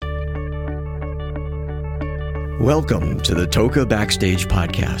Welcome to the Toca Backstage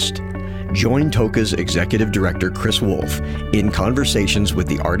Podcast. Join Toca's Executive Director, Chris Wolf, in conversations with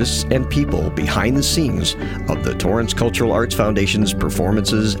the artists and people behind the scenes of the Torrance Cultural Arts Foundation's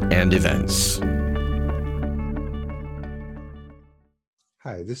performances and events.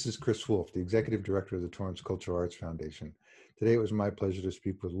 Hi, this is Chris Wolf, the Executive Director of the Torrance Cultural Arts Foundation. Today it was my pleasure to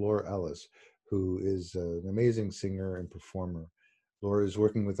speak with Laura Ellis, who is an amazing singer and performer. Laura is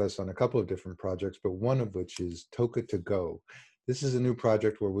working with us on a couple of different projects, but one of which is Toca to Go. This is a new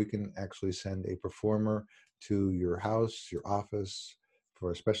project where we can actually send a performer to your house, your office for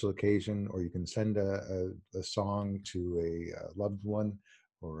a special occasion, or you can send a song to a loved one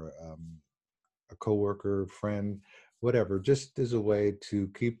or a coworker, friend, whatever, just as a way to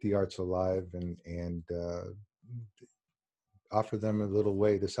keep the arts alive and offer them a little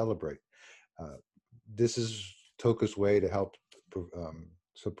way to celebrate. This is Toca's way to help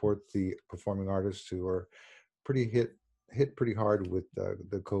support the performing artists who are pretty hit pretty hard with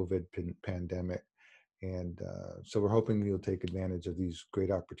the COVID pandemic. And so we're hoping you'll take advantage of these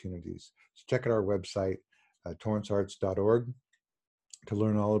great opportunities. So check out our website, torrancearts.org, to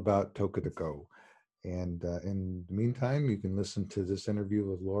learn all about Toca to Go. And in the meantime, you can listen to this interview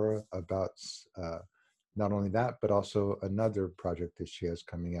with Laura about not only that, but also another project that she has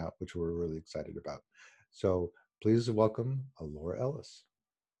coming out, which we're really excited about. So please welcome Laura Ellis.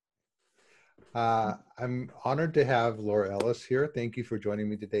 I'm honored to have Laura Ellis here. Thank you for joining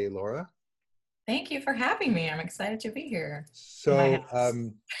me today, Laura. Thank you for having me. I'm excited to be here. So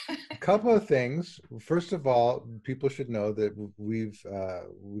a couple of things. First of all, people should know that we've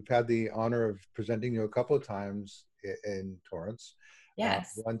had the honor of presenting you a couple of times in Torrance.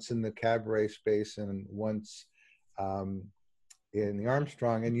 Yes. Once in the cabaret space and once in the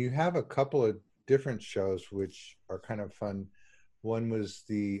Armstrong. And you have a couple of different shows which are kind of fun. One was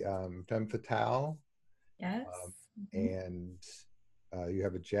the Femme Fatale. Yes. And you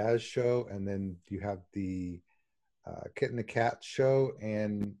have a jazz show, and then you have the Kit and the Kat show,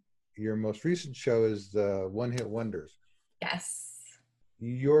 and your most recent show is the One Hit Wonders. Yes.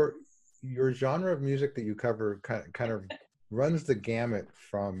 Your genre of music that you cover kind of runs the gamut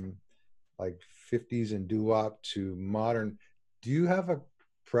from like 50s and doo-wop to modern. Do you have a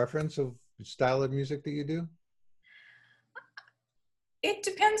preference of style of music that you do? It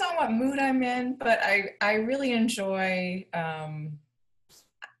depends on what mood I'm in, but I really enjoy,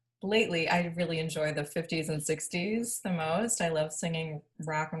 lately I really enjoy the 50s and 60s the most. I love singing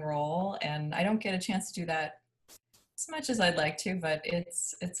rock and roll, and I don't get a chance to do that as much as I'd like to, but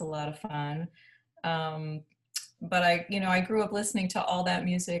it's a lot of fun. But I grew up listening to all that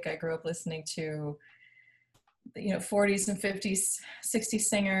music. I grew up listening to 40s and 50s, 60s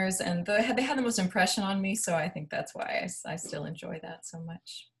singers, and they had the most impression on me. So I think that's why I still enjoy that so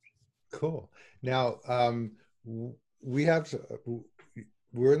much. Cool. Now, we're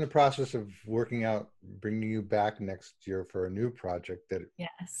in the process of working out bringing you back next year for a new project that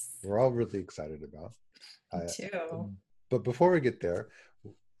yes, we're all really excited about. Me too. But before we get there,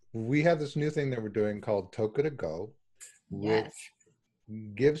 we have this new thing that we're doing called Toca to Go, yes,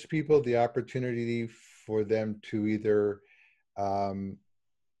 which gives people the opportunity for them to either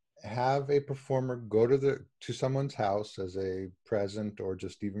have a performer go to someone's house as a present, or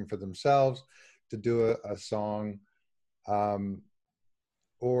just even for themselves to do a song,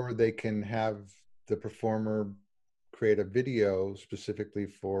 or they can have the performer create a video specifically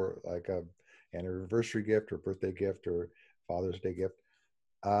for like an anniversary gift or birthday gift or Father's Day gift.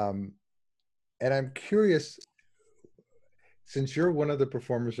 And I'm curious, since you're one of the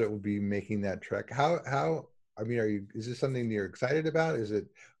performers that will be making that trek, is this something that you're excited about?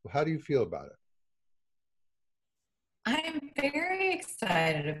 How do you feel about it? I'm very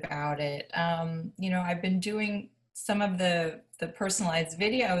excited about it. I've been doing some of the personalized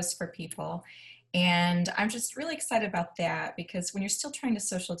videos for people, and I'm just really excited about that because when you're still trying to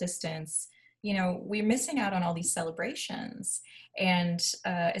social distance, we're missing out on all these celebrations, and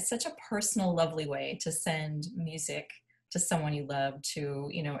it's such a personal, lovely way to send music to someone you love, to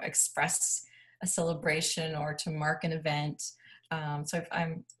express a celebration or to mark an event. So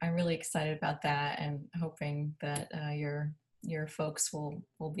I'm really excited about that, and hoping that your folks will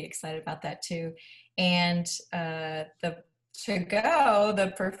be excited about that too. And the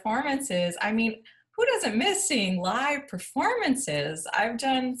performances. I mean, who doesn't miss seeing live performances? I've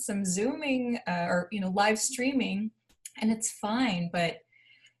done some Zooming or live streaming, and it's fine, but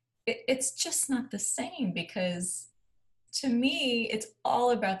it's just not the same because to me, it's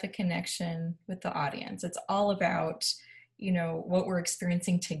all about the connection with the audience. It's all about, what we're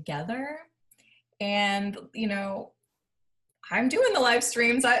experiencing together. And, I'm doing the live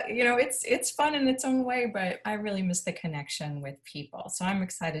streams. It's fun in its own way, but I really miss the connection with people. So I'm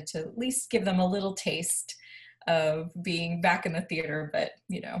excited to at least give them a little taste of being back in the theater, but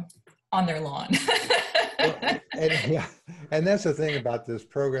on their lawn. Well, and yeah, and that's the thing about this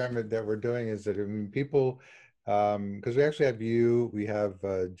program that we're doing is that, I mean, people, because we actually have you, we have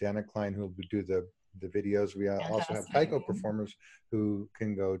Janet Klein who will do the videos. We also have taiko performers who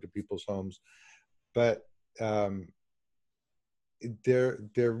can go to people's homes, but there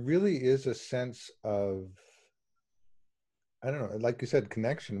really is a sense of, I don't know, like you said,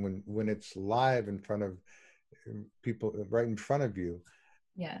 connection when it's live in front of people, right in front of you.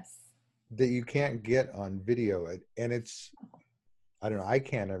 Yes. That you can't get on video, and it's, I don't know, I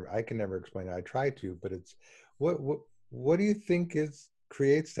can never explain it. I try to, but it's what do you think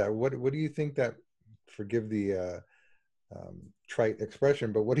creates that? What do you think that, forgive the trite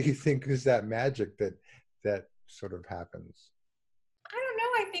expression, but what do you think is that magic that sort of happens? I don't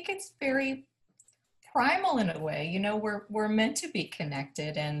know. I think it's very primal in a way. We're meant to be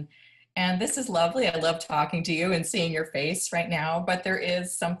connected, and this is lovely. I love talking to you and seeing your face right now, but there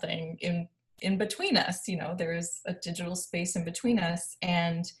is something in between us. There's a digital space in between us.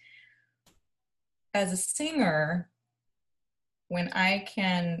 And as a singer, when I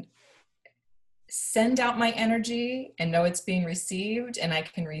can send out my energy and know it's being received, and I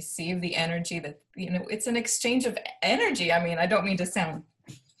can receive the energy that, it's an exchange of energy. I mean, I don't mean to sound,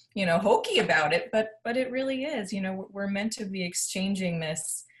 hokey about it, but it really is. We're meant to be exchanging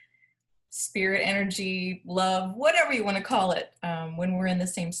this spirit, energy, love, whatever you want to call it, when we're in the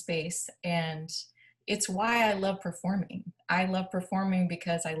same space. And it's why I love performing. I love performing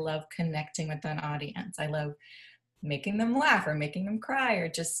because I love connecting with an audience. I love making them laugh or making them cry, or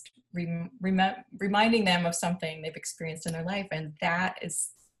just reminding them of something they've experienced in their life. And that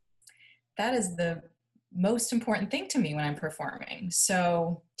is the most important thing to me when I'm performing.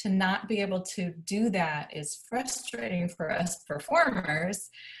 So to not be able to do that is frustrating for us performers.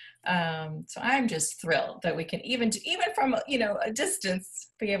 So I'm just thrilled that we can even from a distance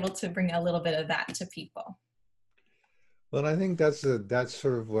be able to bring a little bit of that to people. Well, and I think that's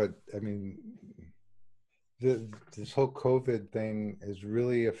sort of what, I mean, this whole COVID thing has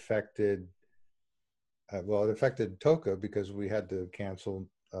really affected. Well, it affected Toca because we had to cancel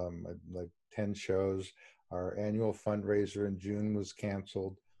like 10 shows. Our annual fundraiser in June was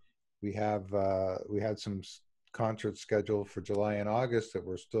canceled. We had some concerts scheduled for July and August that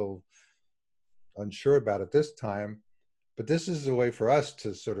we're still unsure about at this time, but this is a way for us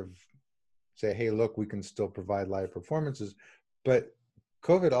to sort of say, hey, look, we can still provide live performances. But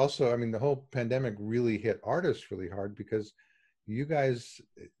COVID also, I mean, the whole pandemic really hit artists really hard, because you guys,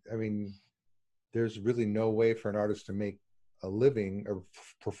 I mean, there's really no way for an artist to make a living, or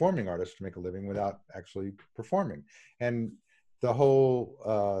performing artists to make a living, without actually performing. And the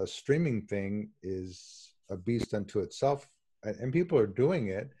whole streaming thing is a beast unto itself, and people are doing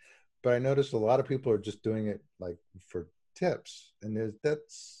it, but I noticed a lot of people are just doing it like for tips, and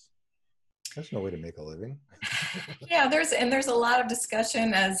that's no way to make a living. Yeah, there's a lot of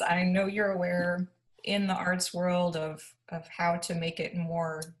discussion, as I know you're aware, in the arts world of how to make it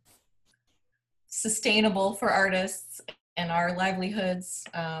more sustainable for artists and our livelihoods,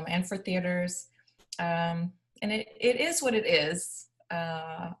 and for theaters. And it is what it is.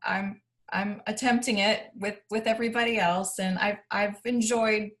 I'm attempting it with everybody else, and I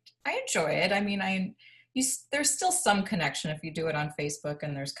enjoy it. I mean, there's still some connection if you do it on Facebook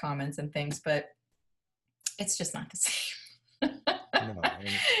and there's comments and things, but it's just not the same. No,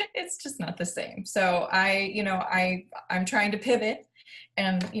 it's just not the same. So I'm trying to pivot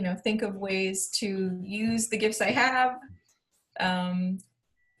and, think of ways to use the gifts I have,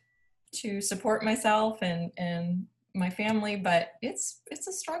 to support myself and my family, but it's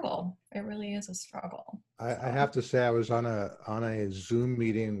a struggle. It really is a struggle. I have to say, I was on a Zoom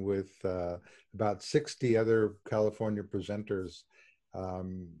meeting with about 60 other California presenters,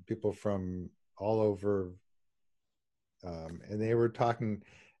 people from all over, and they were talking,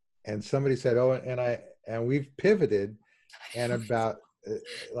 and somebody said, "Oh, and we've pivoted," and about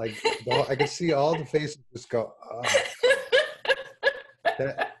like I could see all the faces just go, oh.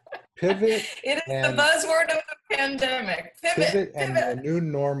 That pivot. It is the buzzword of the pandemic. Pivot and the new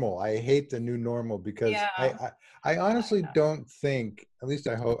normal. I hate the new normal, because I honestly don't think, at least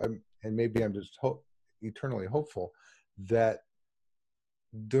I hope, and maybe I'm just eternally hopeful, that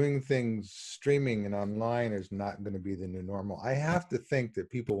doing things streaming and online is not going to be the new normal. I have to think that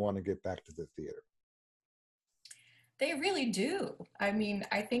people want to get back to the theater. They really do. I mean,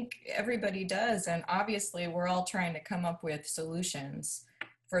 I think everybody does. And obviously we're all trying to come up with solutions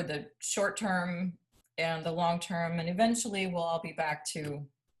for the short term, and the long term, and eventually we'll all be back to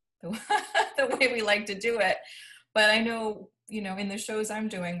the, the way we like to do it. But I know, in the shows I'm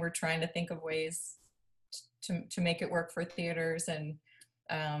doing, we're trying to think of ways to make it work for theaters, and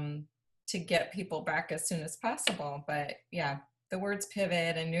to get people back as soon as possible. But yeah, the words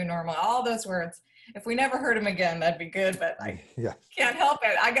pivot and new normal, all those words, if we never heard them again, that'd be good, but I can't help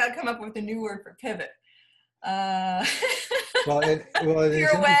it. I got to come up with a new word for pivot. Well, it's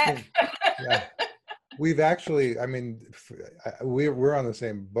interesting. Yeah. We've actually, I mean, we're on the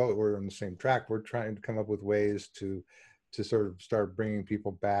same boat. We're on the same track. We're trying to come up with ways to sort of start bringing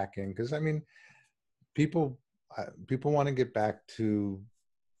people back in. Because I mean, people want to get back to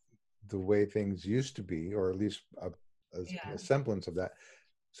the way things used to be, or at least a semblance of that.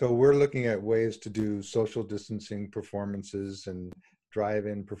 So we're looking at ways to do social distancing performances and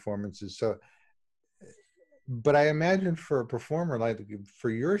drive-in performances. So, but I imagine for a performer, like for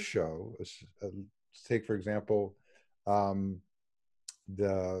your show, take for example, the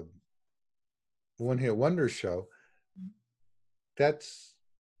One Hit Wonder show, that's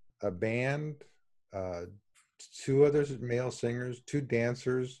a band, 2 other male singers, 2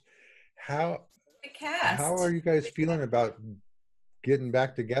 dancers. How are you guys feeling about getting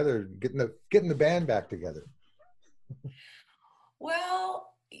back together, getting the band back together?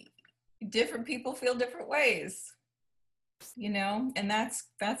 Well, different people feel different ways, and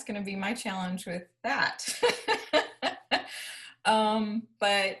that's going to be my challenge with that.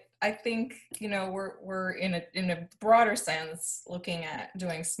 But I think, we're in a broader sense looking at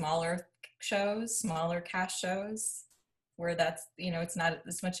doing smaller shows, smaller cast shows, where that's, it's not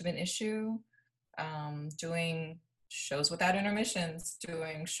as much of an issue. Doing shows without intermissions,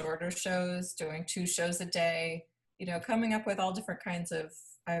 doing shorter shows, doing 2 shows a day, coming up with all different kinds of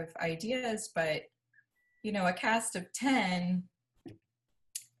ideas. But, a cast of 10,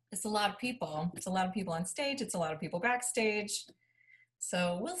 it's a lot of people. It's a lot of people on stage. It's a lot of people backstage.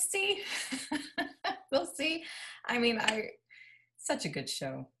 So we'll see. We'll see. I mean, such a good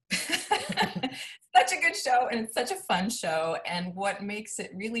show. Such a good show, and it's such a fun show. And what makes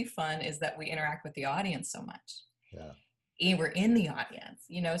it really fun is that we interact with the audience so much. Yeah. And we're in the audience,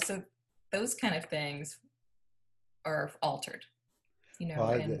 so those kind of things are altered,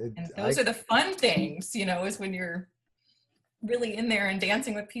 and those are the fun things, is when you're really in there and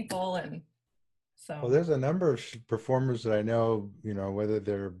dancing with people. And so, well, there's a number of performers that I know, whether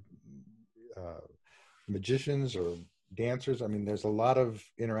they're magicians or dancers. I mean, there's a lot of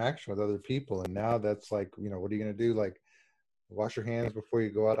interaction with other people, and now that's like, what are you going to do? Like, wash your hands before you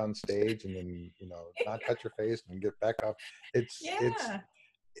go out on stage, and then not touch your face and get back up. It's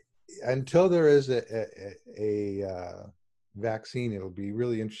until there is a vaccine, it'll be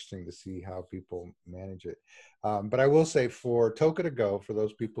really interesting to see how people manage it. But I will say, for Toca to Go, for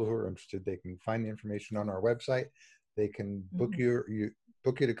those people who are interested, they can find the information on our website. They can book you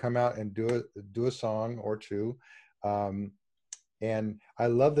to come out and do a song or 2. And I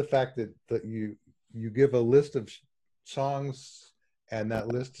love the fact that you give a list of songs, and that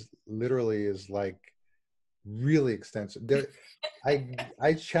list literally is like really extensive.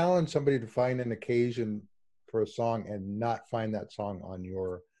 I challenge somebody to find an occasion for a song and not find that song on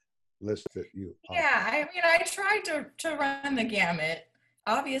your list that you I mean, I tried to run the gamut.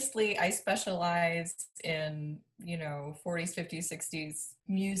 Obviously, I specialize in 40s, 50s, 60s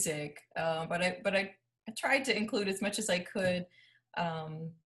music, but I tried to include as much as I could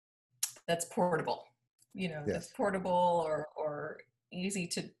that's portable, that's portable or easy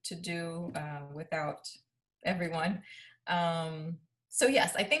to do without everyone. So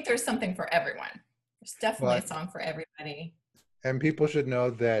yes, I think there's something for everyone. There's definitely a song for everybody. And people should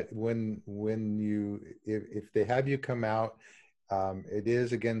know that when if they have you come out, it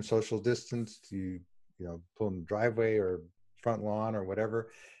is, again, social distanced. You pull in the driveway or front lawn or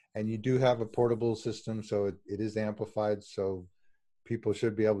whatever, and you do have a portable system, so it is amplified, so people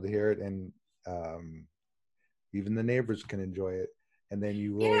should be able to hear it, and even the neighbors can enjoy it. And then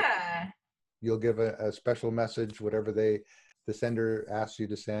you'll give a special message, whatever the sender asks you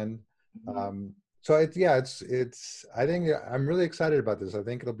to send. So it's I think I'm really excited about this. I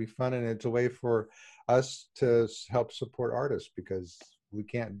think it'll be fun, and it's a way for us to help support artists, because we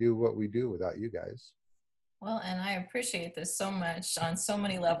can't do what we do without you guys. Well, and I appreciate this so much on so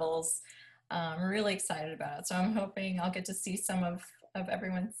many levels. I'm really excited about it. So I'm hoping I'll get to see some of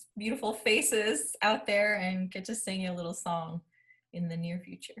everyone's beautiful faces out there and get to sing you a little song in the near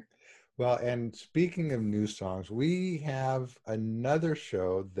future. Well, and speaking of new songs, we have another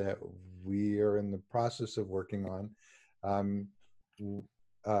show that we are in the process of working on.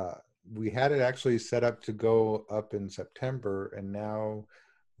 We had it actually set up to go up in September, and now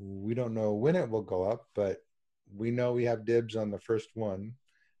we don't know when it will go up, but we know we have dibs on the first one.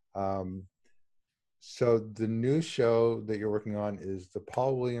 So the new show that you're working on is the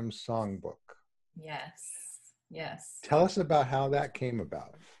Paul Williams Songbook. Yes. Yes. Tell us about how that came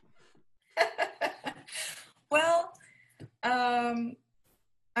about. Well, I'm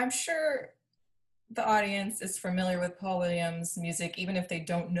sure the audience is familiar with Paul Williams' music, even if they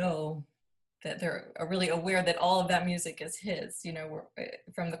don't know that they're really aware that all of that music is his. You know,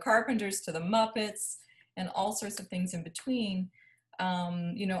 from the Carpenters to the Muppets and all sorts of things in between.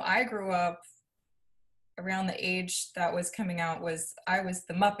 You know, I grew up around the age that was coming out I was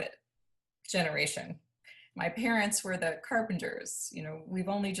the Muppet generation. My parents were the Carpenters. You know, We've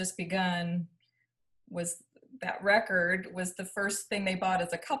Only Just Begun that record was the first thing they bought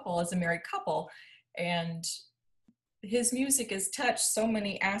as a couple, as a married couple. And his music has touched so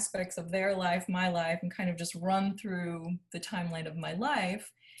many aspects of their life, my life, and kind of just run through the timeline of my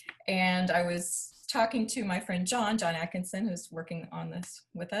life. And I was talking to my friend John Atkinson, who's working on this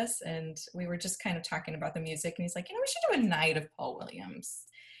with us, and we were just kind of talking about the music, and he's like, you know, we should do a night of Paul Williams.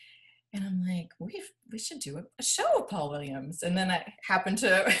 And I'm like, we should do a show of Paul Williams. And then I happened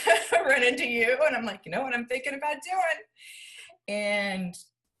to run into you, and I'm like, you know what I'm thinking about doing? And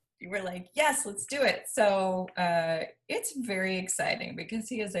you were like, yes, let's do it. So it's very exciting because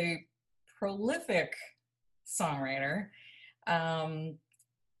he is a prolific songwriter.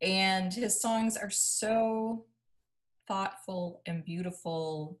 And his songs are so thoughtful and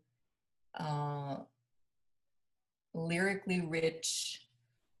beautiful, lyrically rich.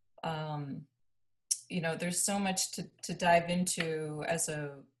 You know, there's so much to dive into as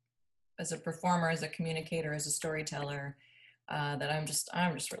a performer, as a communicator, as a storyteller, that I'm just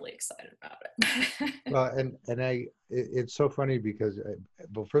really excited about it. Well, it's so funny because,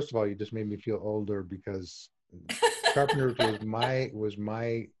 well, first of all, you just made me feel older because Carpenters was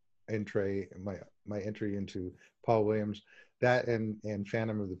my entry into Paul Williams, that and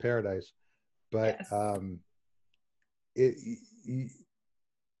Phantom of the Paradise, but yes.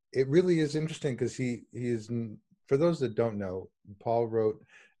 It really is interesting because he is, for those that don't know, Paul wrote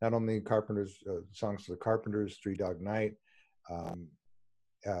not only Carpenters songs for the Carpenters, Three Dog Night.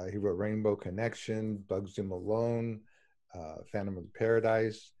 He wrote Rainbow Connection, Bugsy Malone, Phantom of the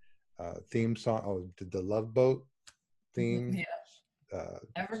Paradise, theme song, the Love Boat theme, songs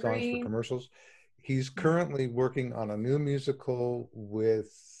for commercials. He's currently working on a new musical with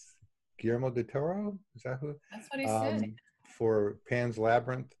Guillermo del Toro. Is that who? That's what he said. For Pan's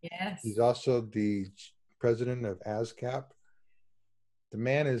Labyrinth. Yes. He's also the president of ASCAP. The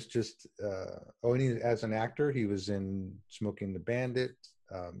man is just, and as an actor, he was in Smoking the Bandit.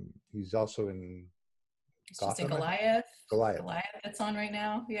 He's also in Gotham. Goliath. That's on right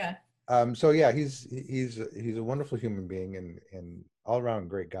now. Yeah. So yeah, he's a wonderful human being and all around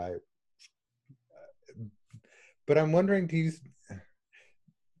great guy. But I'm wondering,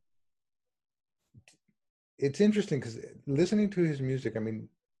 it's interesting because listening to his music, I mean,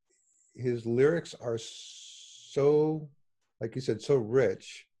 his lyrics are so, like you said, so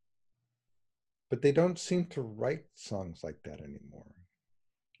rich, but they don't seem to write songs like that anymore.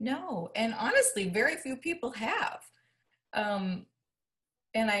 No, and honestly, very few people have. And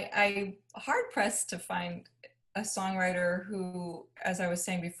I hard pressed to find a songwriter who, as I was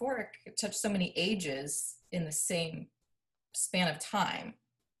saying before, could touch so many ages in the same span of time,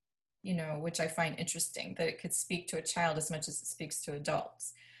 you know, which I find interesting, that it could speak to a child as much as it speaks to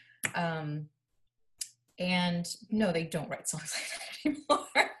adults. And no, they don't write songs like that anymore.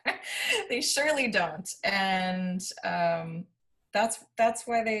 They surely don't. And that's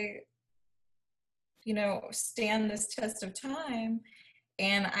why they, you know, stand this test of time.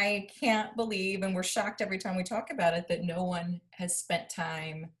 And I can't believe, and we're shocked every time we talk about it, that no one has spent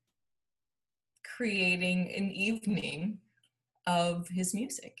time creating an evening of his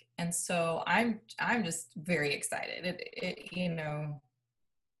music. And so I'm just very excited. It you know,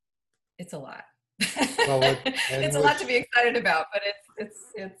 it's a lot. Well, it's a lot to be excited about, but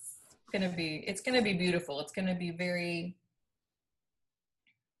it's gonna be beautiful. It's gonna be very,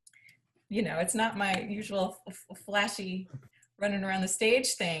 you know, it's not my usual flashy running around the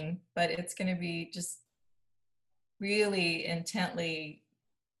stage thing, but it's gonna be just really intently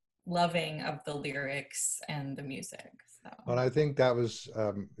loving of the lyrics and the music. So. Well, I think that was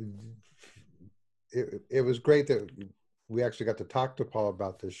it was great that we actually got to talk to Paul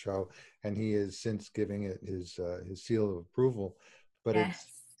about this show, and he is since giving it his seal of approval. But yes.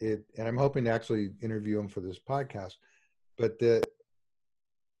 and I'm hoping to actually interview him for this podcast. But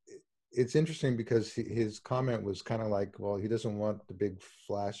it's interesting because his comment was kind of like, well, he doesn't want the big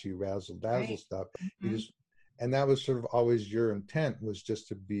flashy razzle dazzle stuff. Mm-hmm. and that was sort of always your intent, was just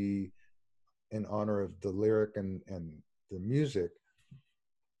to be in honor of the lyric and the music.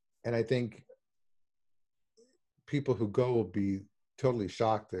 And I think people who go will be totally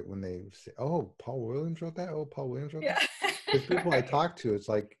shocked that when they say, "Oh, Paul Williams wrote that." Oh, Paul Williams wrote Yeah. that. Because people I talk to, it's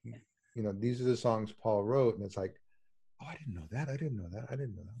like, these are the songs Paul wrote, and it's like, oh, I didn't know that. I didn't know that. I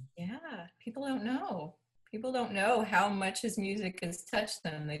didn't know that. Yeah, people don't know. People don't know how much his music has touched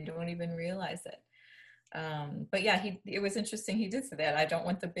them. They don't even realize it. But yeah, it was interesting. He did say that. I don't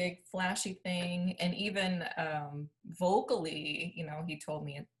want the big flashy thing. And even vocally, he told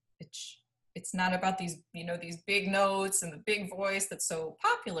me it's not about these, these big notes and the big voice that's so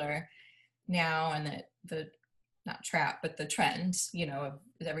popular now, and that the not trap, but the trend, of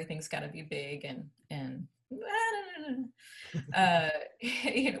everything's got to be big and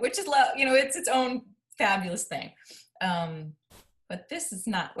which is it's its own fabulous thing. But this is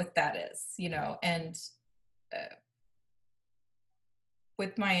not what that is, and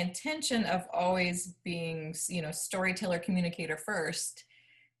with my intention of always being, storyteller, communicator first,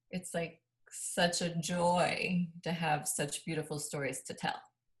 it's like such a joy to have such beautiful stories to tell,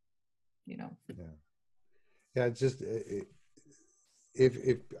 Yeah. It's just,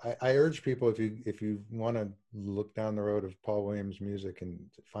 if I urge people, if you want to look down the road of Paul Williams music and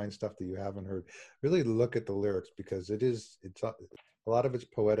find stuff that you haven't heard, really look at the lyrics, because it's a lot of it's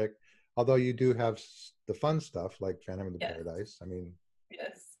poetic, although you do have the fun stuff like Phantom of the Yes. Paradise. I mean,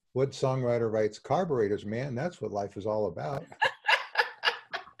 yes. what songwriter writes carburetors, man? That's what life is all about.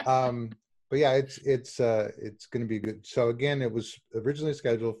 But yeah, it's going to be good. So again, it was originally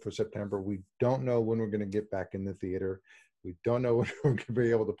scheduled for September. We don't know when we're going to get back in the theater. We don't know when we're going to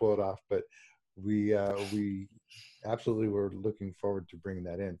be able to pull it off, but we absolutely were looking forward to bringing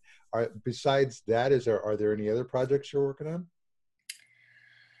that in. Besides that, are there any other projects you're working on?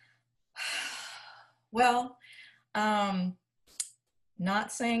 Well,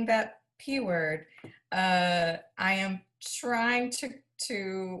 not saying that P word, I am trying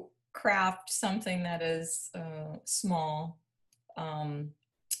to craft something that is small,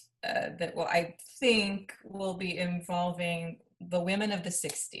 that I think will be involving the women of the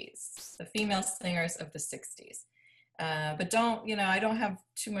 60s, the female singers of the 60s. But I don't have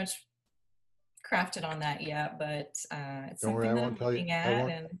too much crafted on that yet, but it's Don't worry, something that I'm looking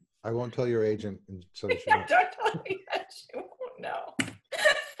at. I won't tell your agent, and so she Yeah, don't tell me that, she won't know.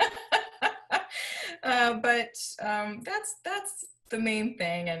 But that's the main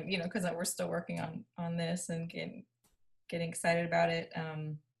thing, and because we're still working on this and getting excited about it,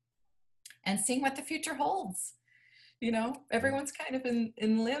 and seeing what the future holds. Everyone's kind of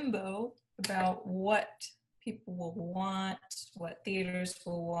in limbo about what people will want, what theaters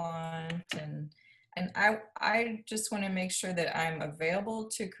will want, and I just want to make sure that I'm available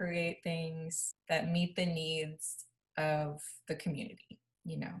to create things that meet the needs of the community,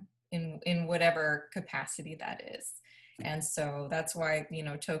 in whatever capacity that is. And so that's why,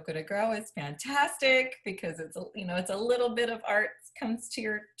 Toca to Grow is fantastic, because it's a little bit of art comes to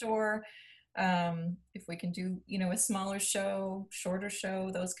your door. If we can do, a smaller show, shorter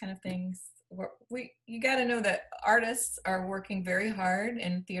show, those kind of things. You got to know that artists are working very hard,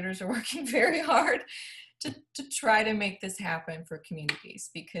 and theaters are working very hard to try to make this happen for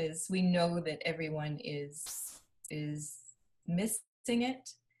communities, because we know that everyone is missing it,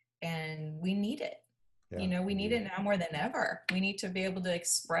 and we need it. Yeah. We need it now more than ever. We need to be able to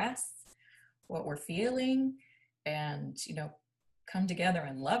express what we're feeling, and come together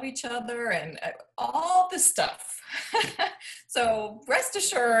and love each other, and all this stuff. So rest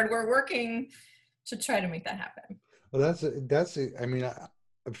assured, we're working to try to make that happen. Well, I mean,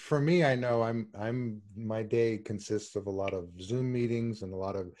 for me, I know my day consists of a lot of Zoom meetings and a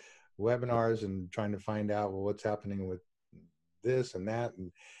lot of webinars, and trying to find out, well, what's happening with this and that,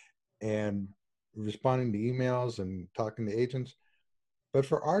 and responding to emails and talking to agents. But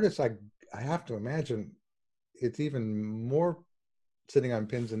for artists, I have to imagine it's even more sitting on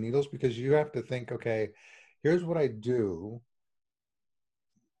pins and needles, because you have to think, okay, here's what I do,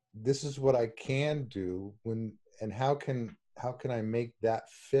 this is what I can do, and how can I make that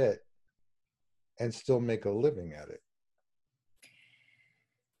fit and still make a living at it?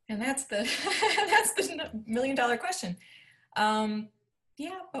 And that's the that's the $1 million question.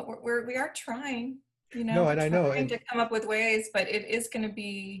 Yeah, but we are trying, No, and I know, to come up with ways, but it is going to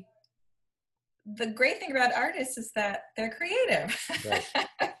be, the great thing about artists is that they're creative. Right.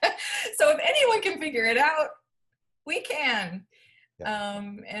 So if anyone can figure it out, we can. Yeah.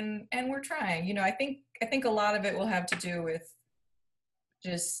 And we're trying. I think a lot of it will have to do with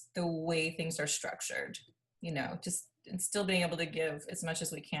just the way things are structured. Just and still being able to give as much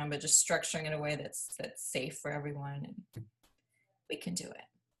as we can, but just structuring in a way that's safe for everyone, and we can do it.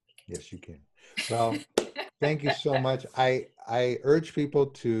 Yes, you can. Well, thank you so much. I urge people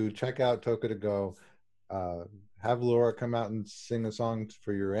to check out Toca to Go. Have Laura come out and sing a song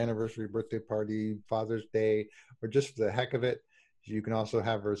for your anniversary, birthday party, Father's Day, or just for the heck of it. You can also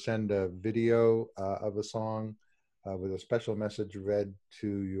have her send a video of a song with a special message read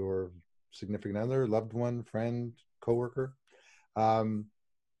to your significant other, loved one, friend, coworker. And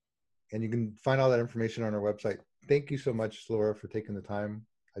you can find all that information on our website. Thank you so much, Laura, for taking the time.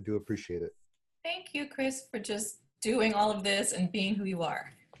 I do appreciate it. Thank you, Chris, for just doing all of this and being who you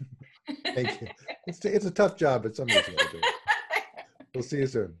are. Thank you. It's a tough job, but somebody's got to do it. We'll see you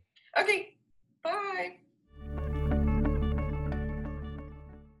soon.